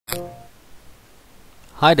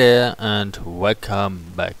Hi there and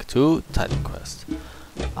welcome back to Titan Quest.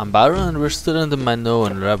 I'm Byron and we're still in the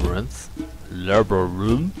Minotaur Labyrinth.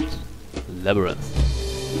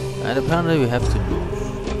 And apparently we have to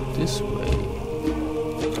move this way.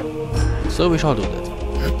 So we shall do that.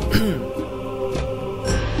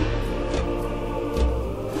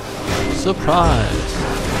 Surprise!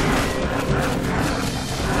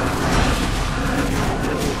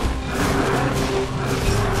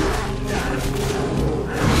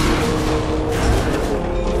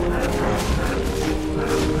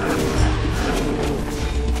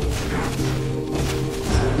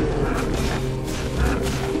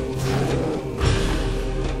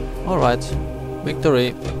 Alright,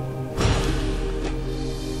 victory.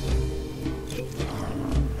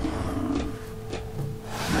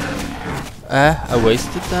 I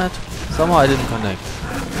wasted that? Somehow I didn't connect.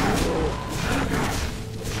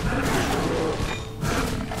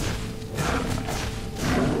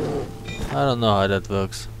 I don't know how that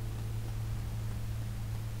works.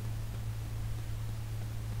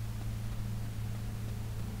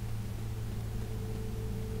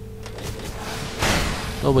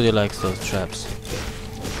 Nobody likes those traps.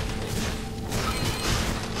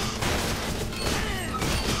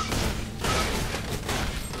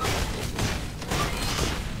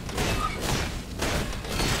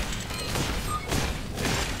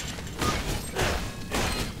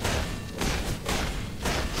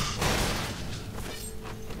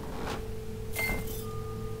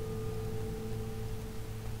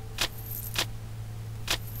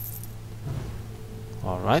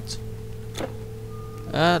 All right.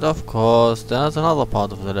 And of course, there's another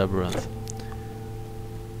part of the labyrinth.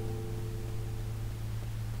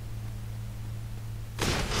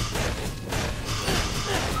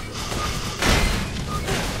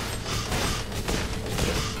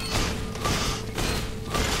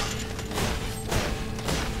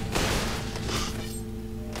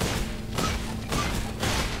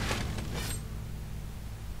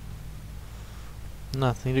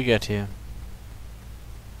 Nothing to get here.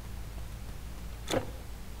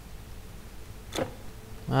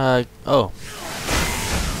 Oh.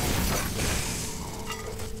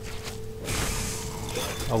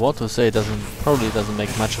 I want to say it probably doesn't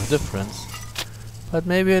make much of a difference, but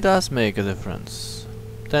maybe it does make a difference.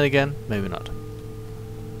 Then again, maybe not.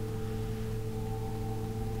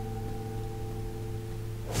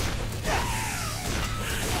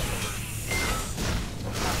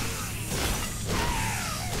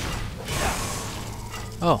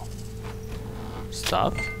 Oh.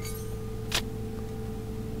 Stuff?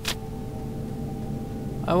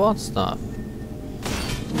 I want stuff.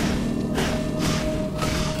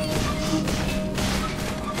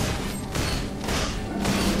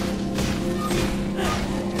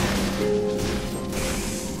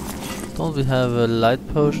 Don't we have a light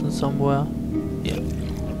potion somewhere? Yeah.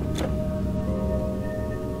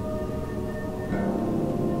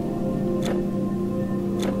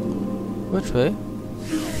 Which way?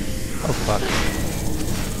 Oh fuck.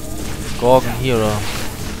 Gorgon hero.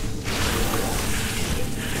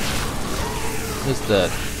 Is that?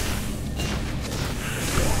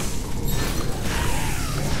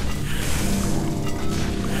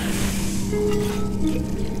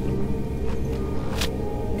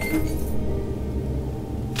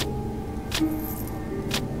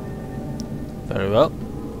 Very well.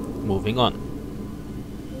 Moving on.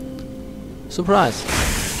 Surprise!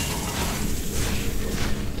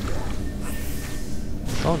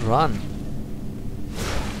 Don't run.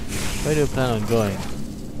 Where do you plan on going?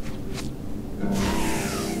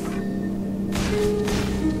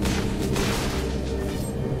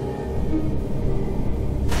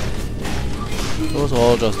 Those are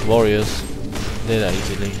all just warriors. They die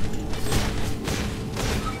easily.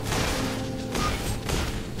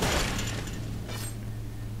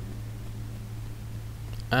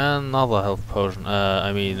 Another health potion.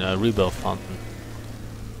 Rebirth fountain.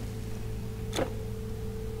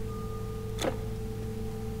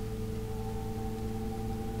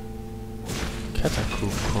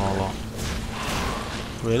 Catacomb crawler.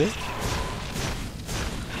 Really?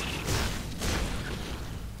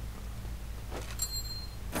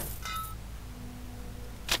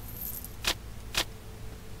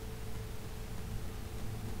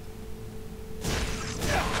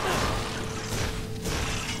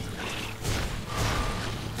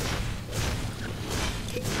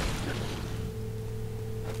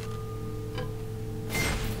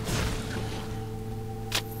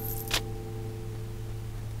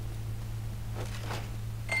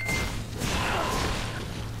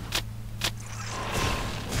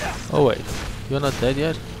 Oh wait, you're not dead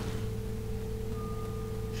yet?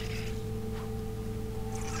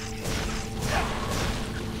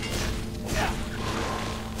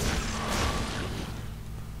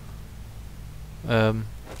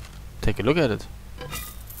 Take a look at it.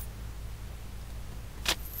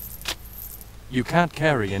 You can't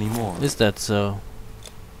carry anymore. Is that so?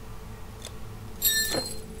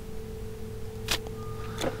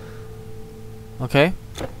 Okay.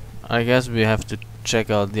 I guess we have to check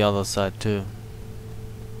out the other side too.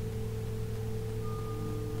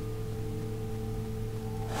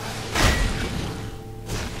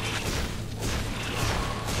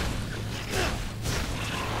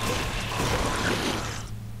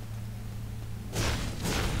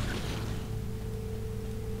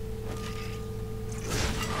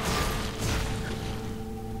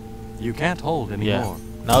 You can't hold anymore.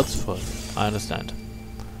 Yeah, now it's full. I understand.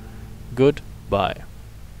 Goodbye.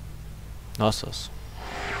 Knossos.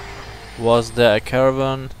 Was there a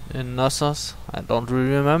caravan in Knossos? I don't really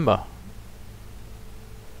remember.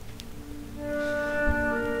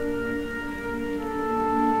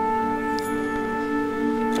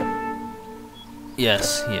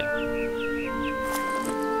 Yes, here.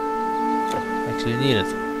 Actually need it.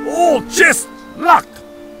 Oh, just luck!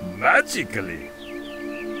 Magically.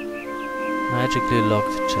 Magically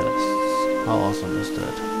locked chests. How awesome is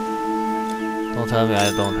that? Don't tell me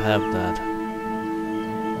I don't have that.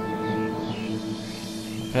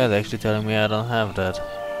 Okay, they're actually telling me I don't have that.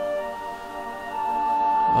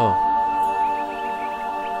 Oh.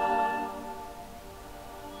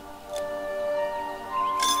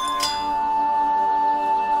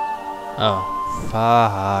 Oh,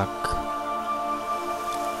 fuck.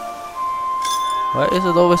 Why is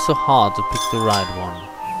it always so hard to pick the right one?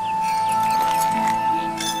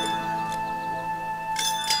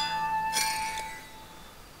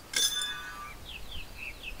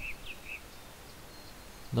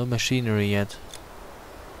 No machinery yet.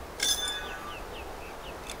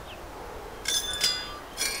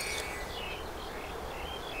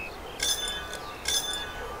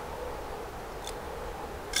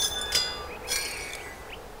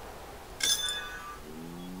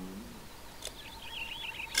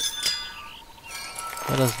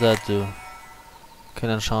 What does that do? Can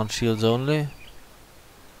enchant shields only?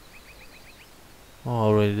 Oh, I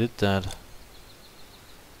already did that.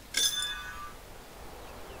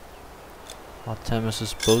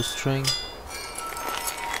 Artemis's bowstring.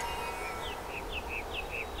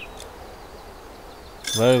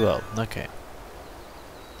 Very well, okay.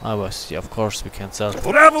 I was, yeah, of course we can sell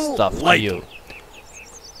stuff to you.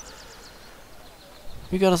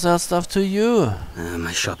 We gotta sell stuff to you.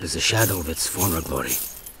 My shop is a shadow of its former glory.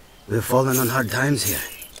 We've fallen on hard times here.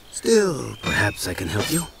 Still, perhaps I can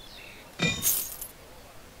help you?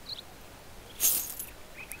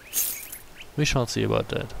 We shall see about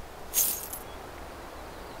that.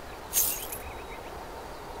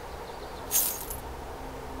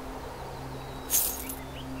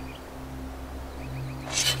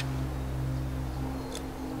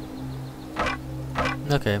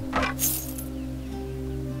 Okay.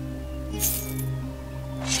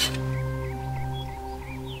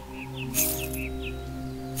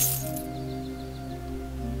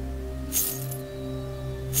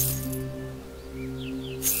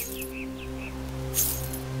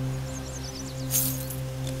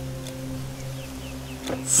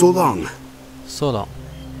 So long. So long.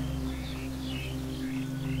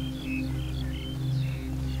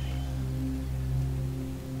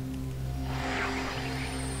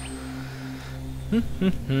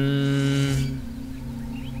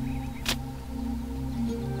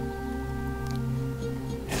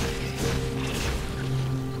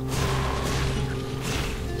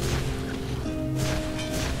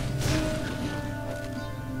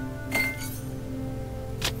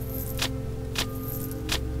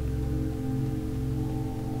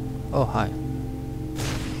 Oh, hi.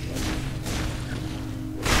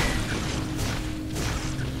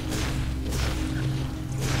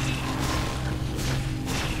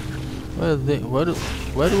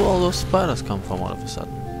 Where do all those spiders come from all of a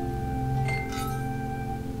sudden?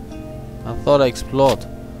 I thought I explored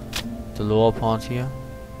the lower part here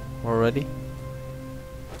already.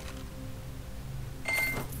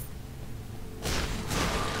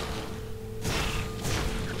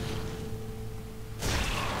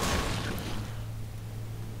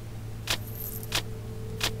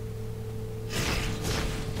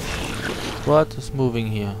 What is moving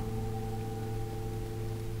here?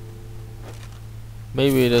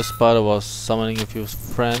 Maybe the spider was summoning a few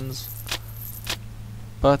friends,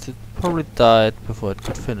 but it probably died before it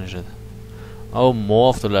could finish it. Oh, more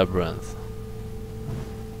of the labyrinth.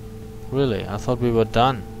 Really? I thought we were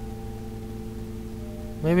done.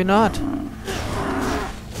 Maybe not.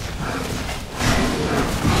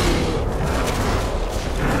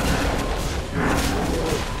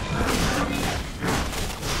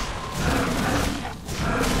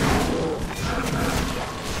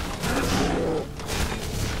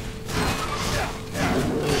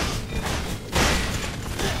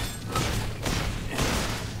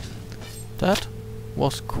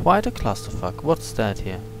 quite a clusterfuck. What's that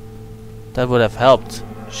here? That would have helped.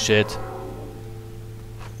 Shit.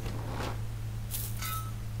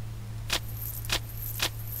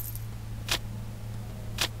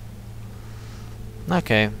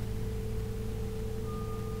 Okay.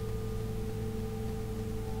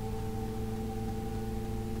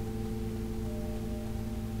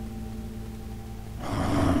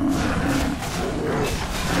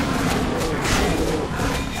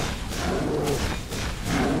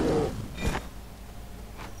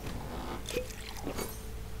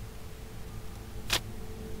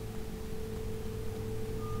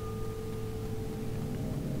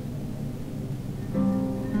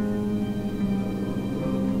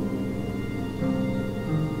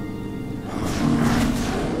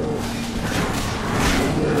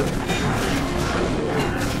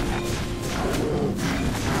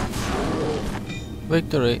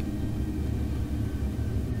 Victory.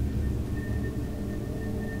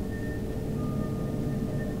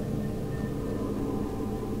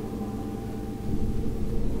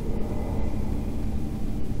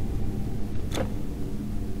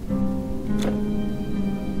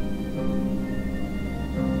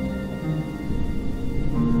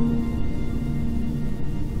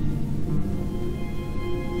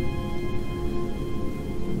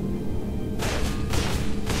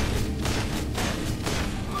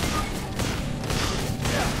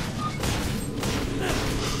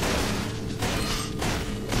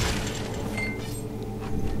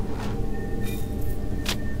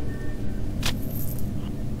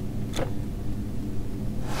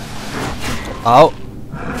 Ow!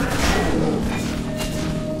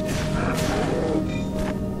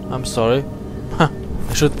 I'm sorry.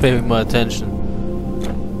 I should pay more attention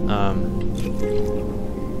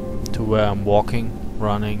to where I'm walking,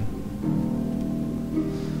 running.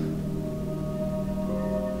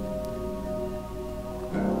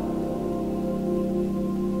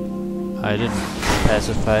 I didn't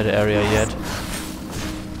pacify the area yet.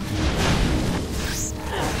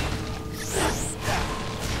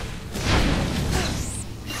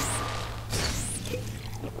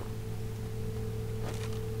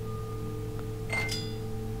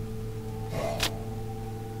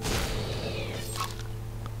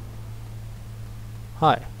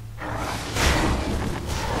 Hi.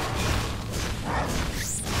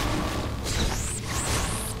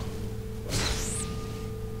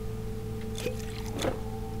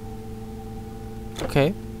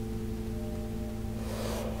 Okay.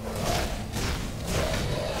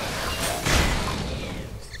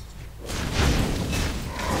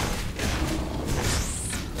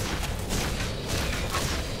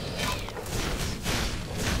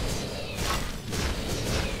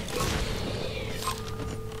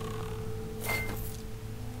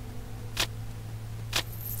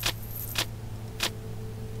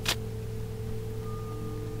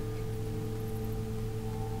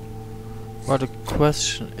 But the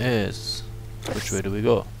question is, which way do we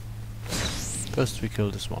go? First we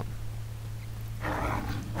kill this one.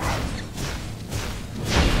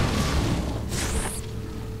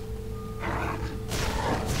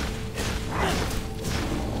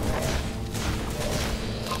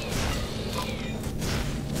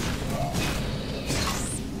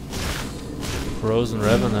 Frozen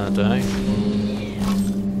Revenant, eh?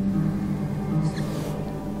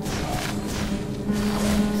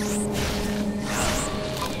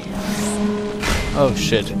 Oh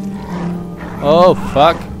shit. Oh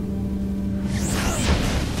fuck.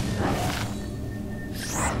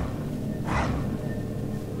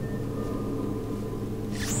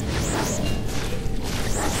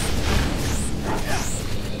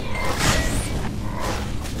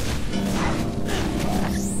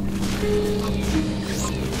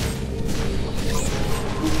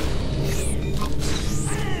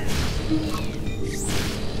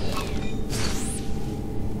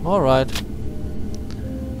 All right.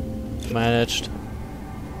 Managed.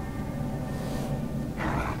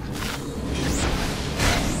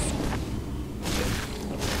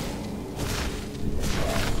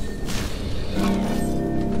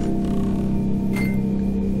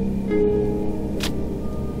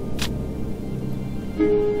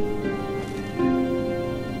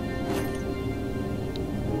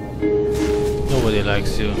 Nobody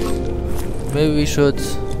likes you. Maybe we should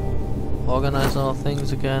organize our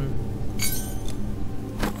things again.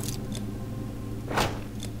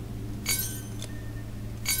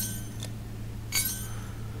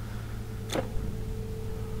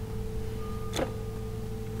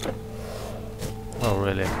 Oh,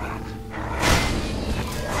 really?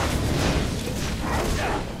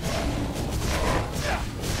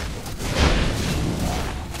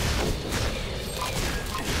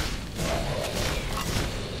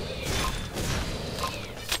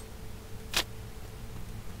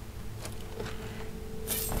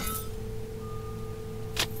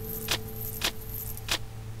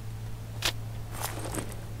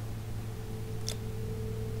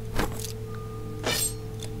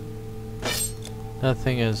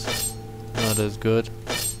 anything is not as good.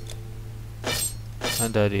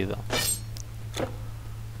 And that either.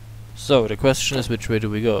 So, the question is, which way do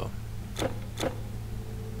we go?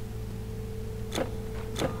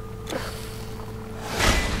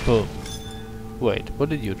 Boom. Wait, what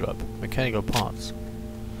did you drop? Mechanical parts.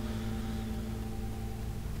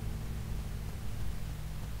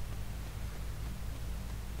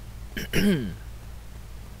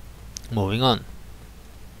 Moving on.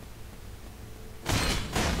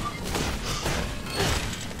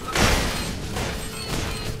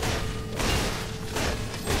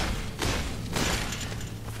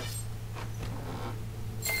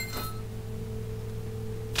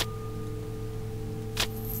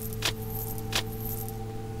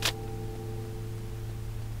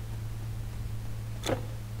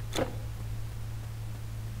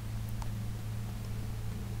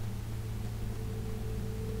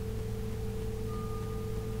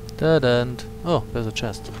 Dead end. Oh, there's a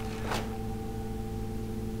chest.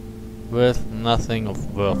 With nothing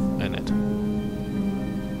of worth in it.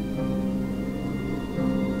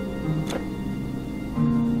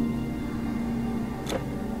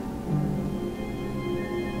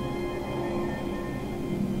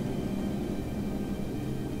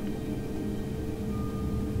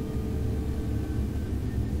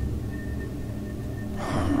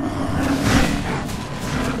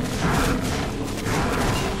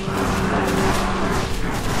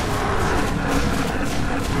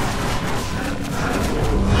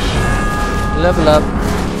 Level up.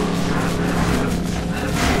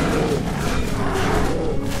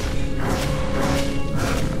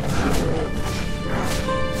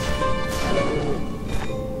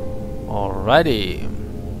 Alrighty.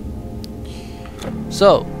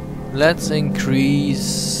 So, let's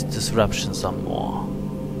increase disruption some more.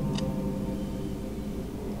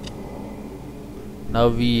 Now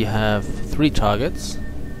we have 3 targets.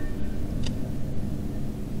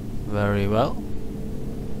 Very well.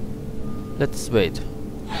 Let's wait.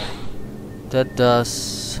 That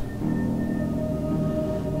does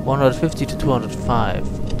 150 to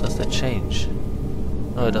 205. Does that change?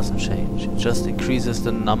 No, it doesn't change. It just increases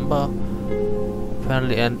the number.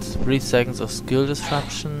 Apparently, and 3 seconds of skill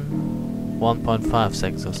disruption. 1.5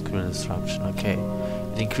 seconds of skill disruption. Okay.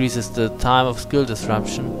 It increases the time of skill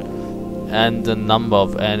disruption and the number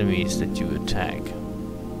of enemies that you attack.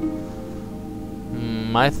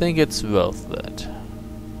 I think it's worth that.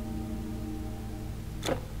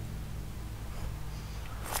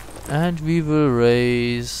 And we will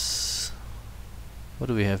raise... What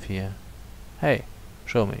do we have here? Hey,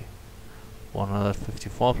 show me.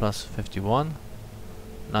 154 plus 51.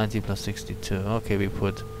 90 plus 62. Okay, we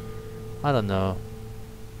put... I don't know...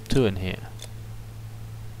 2 in here.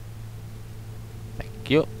 Thank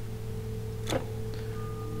you.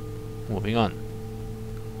 Moving on.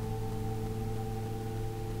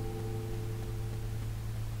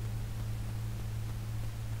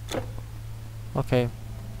 Okay.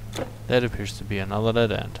 That appears to be another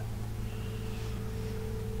dead end.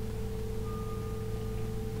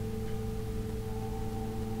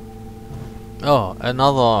 Oh,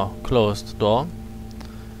 another closed door.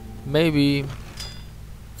 Maybe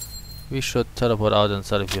we should teleport out and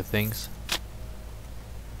sell a few things.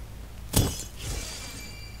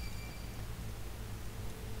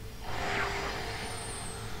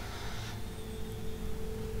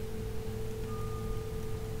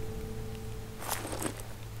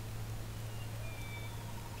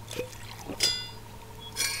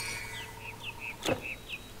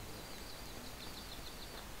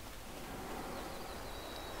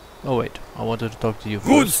 Oh wait, I wanted to talk to you first.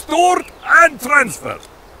 Goods stored and transferred.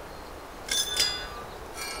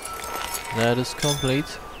 That is complete.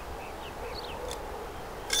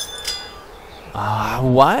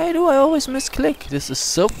 Why do I always misclick? This is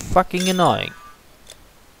so fucking annoying.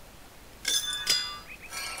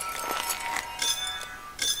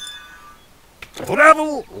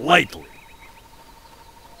 Travel lightly.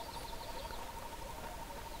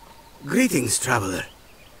 Greetings, traveler.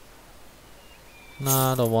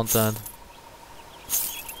 Nah, I don't want that.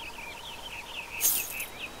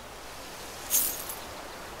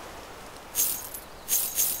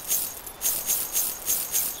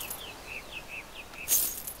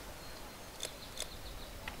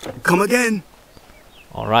 Come again.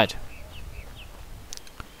 Alright.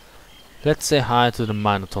 Let's say hi to the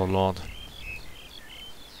Minotaur Lord.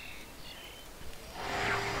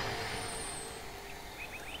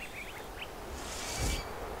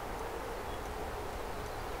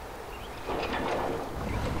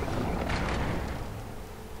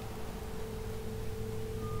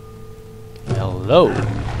 Hello.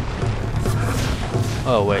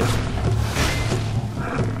 Oh wait.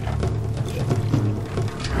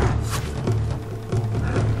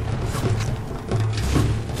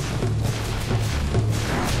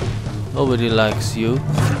 Nobody likes you.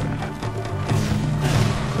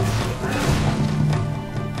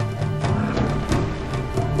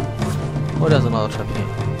 Oh, there's another trap here.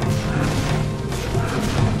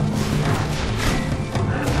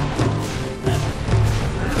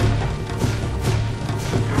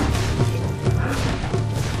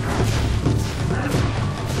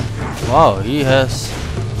 Wow, he has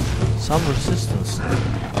some resistance.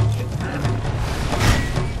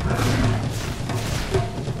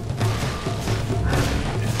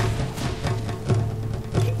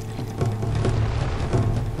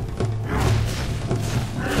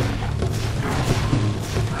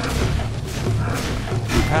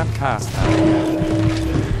 You can't cast that.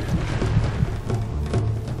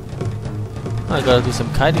 I gotta do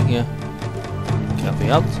some kiting here. Can't be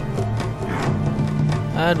helped.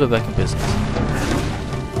 And we're back in business.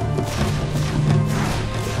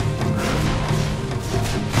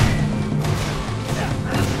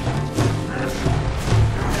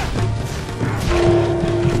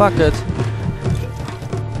 Fuck it.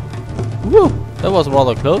 Woo! That was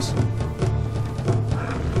rather close.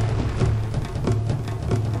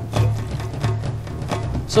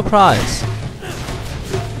 Surprise!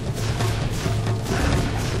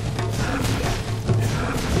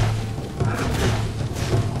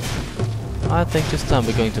 I think this time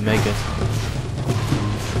we're going to make it.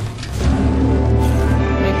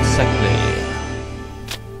 Exactly.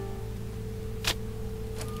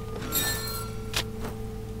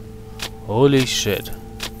 Holy shit.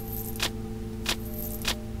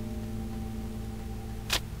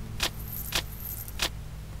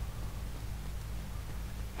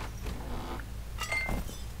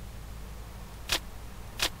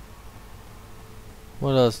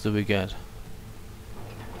 What else do we get?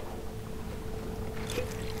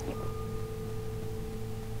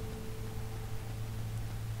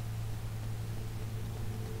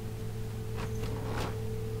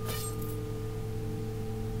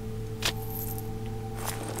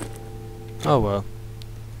 Oh well.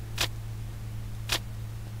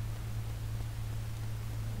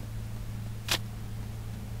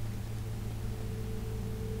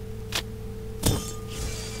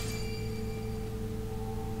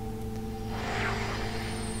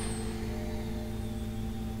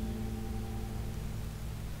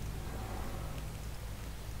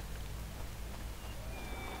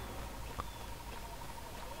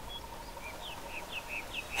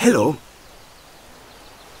 Hello.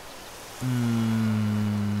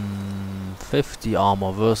 50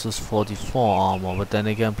 armor versus 44 armor, but then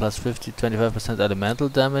again plus 25% elemental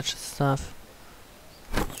damage stuff.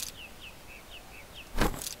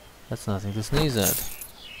 That's nothing to sneeze at.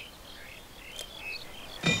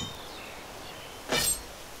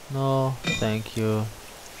 No, thank you.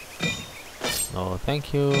 No,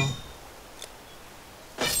 thank you.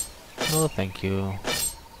 No, thank you.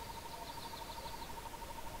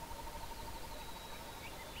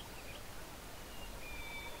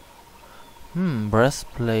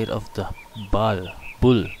 Breastplate of the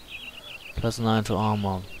bull. Plus 9 to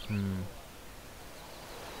armor.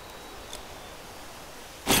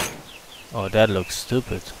 Oh, that looks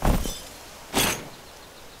stupid.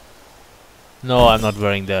 No, I'm not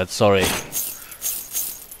wearing that, sorry.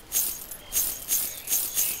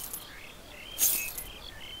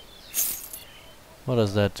 What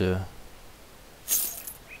does that do?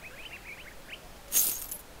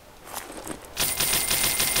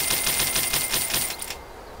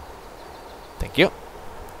 Thank you.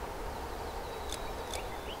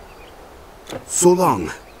 So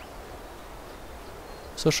long.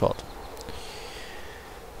 So short.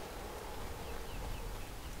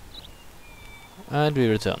 And we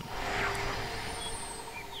return.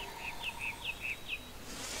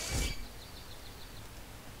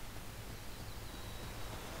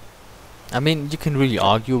 I mean, you can really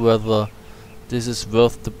argue whether this is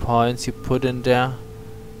worth the points you put in there.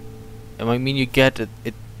 I mean, you get it.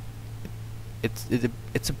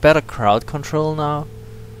 It's a better crowd control now,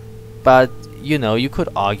 but you know, you could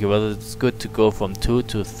argue whether it's good to go from 2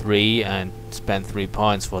 to 3 and spend 3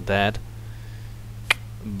 points for that.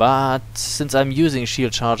 But since I'm using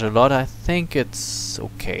shield charge a lot, I think it's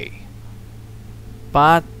okay.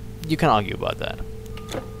 But you can argue about that.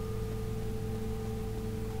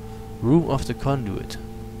 Room of the Conduit.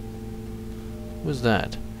 Who's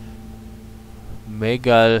that?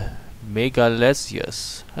 Megalesios.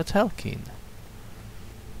 A telkine.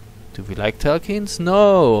 Do we like telkines?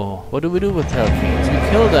 No! What do we do with telkines? We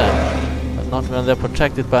kill them! But not when they're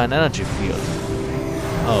protected by an energy field.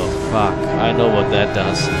 Oh fuck, I know what that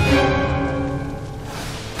does.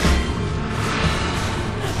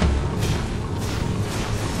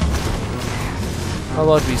 How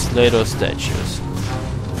about we slay those statues?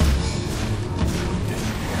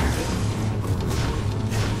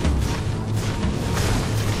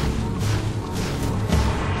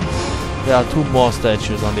 There are 2 more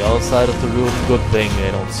statues on the outside of the room. Good thing they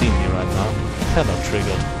don't see me right now. Cannot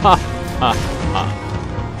trigger. Ha ha ha.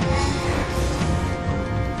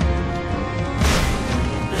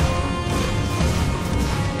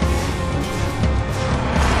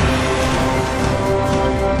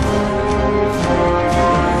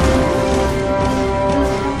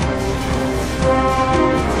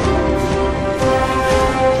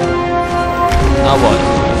 Now what?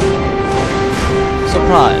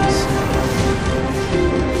 Surprise!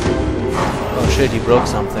 Oh shit, he broke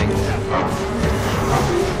something.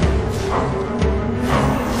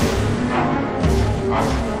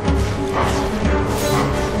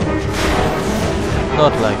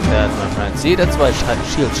 Not like that, my friend. See, that's why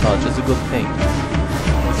shield charge is a good thing.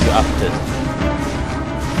 If you upped it.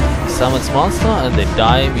 He summons monster and they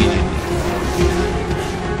die immediately.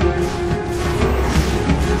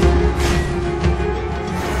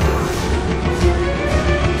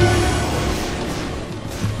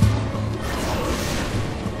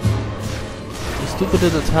 Stupid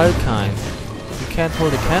little telkine. You can't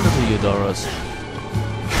hold a candle to Eudoros.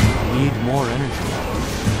 Need more energy.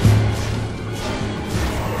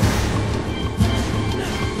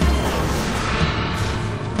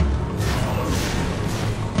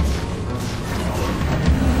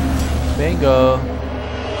 Bingo.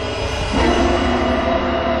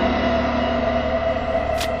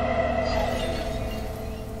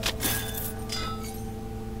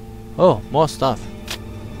 Oh, more stuff.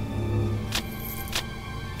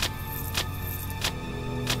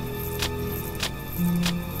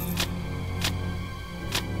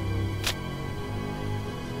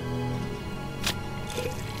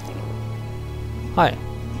 Hi.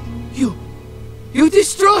 You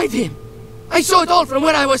destroyed him! I saw it all from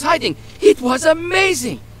where I was hiding. It was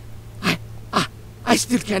amazing! I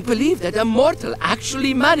still can't believe that a mortal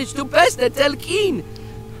actually managed to best the telkine.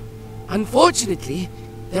 Unfortunately,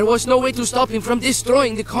 there was no way to stop him from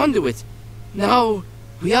destroying the conduit. Now,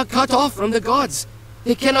 we are cut off from the gods.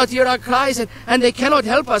 They cannot hear our cries and they cannot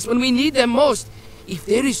help us when we need them most. If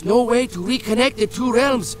there is no way to reconnect the 2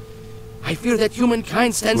 realms, I fear that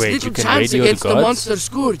humankind stands little chance against the monster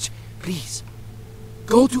scourge. Please,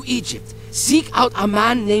 go to Egypt. Seek out a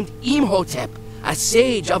man named Imhotep, a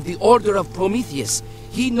sage of the Order of Prometheus.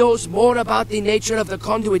 He knows more about the nature of the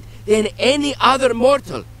conduit than any other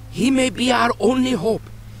mortal. He may be our only hope.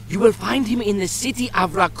 You will find him in the city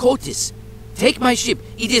of Rakotis. Take my ship.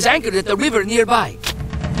 It is anchored at the river nearby.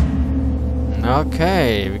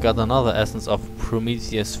 Okay, we got another essence of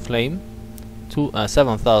Prometheus Flame.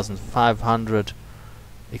 7,500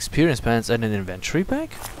 experience points and an inventory bag.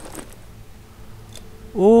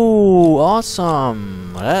 Ooh,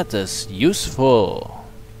 awesome! That is useful.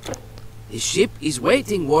 The ship is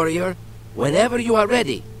waiting, warrior. Whenever you are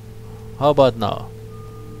ready. How about now?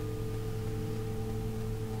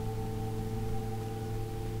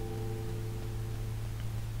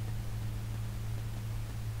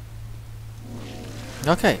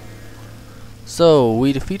 Okay. So,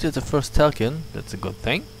 we defeated the first telkine. That's a good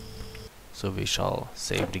thing. So we shall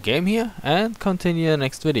save the game here and continue the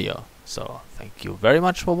next video. So, thank you very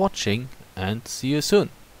much for watching and see you soon.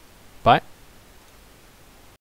 Bye.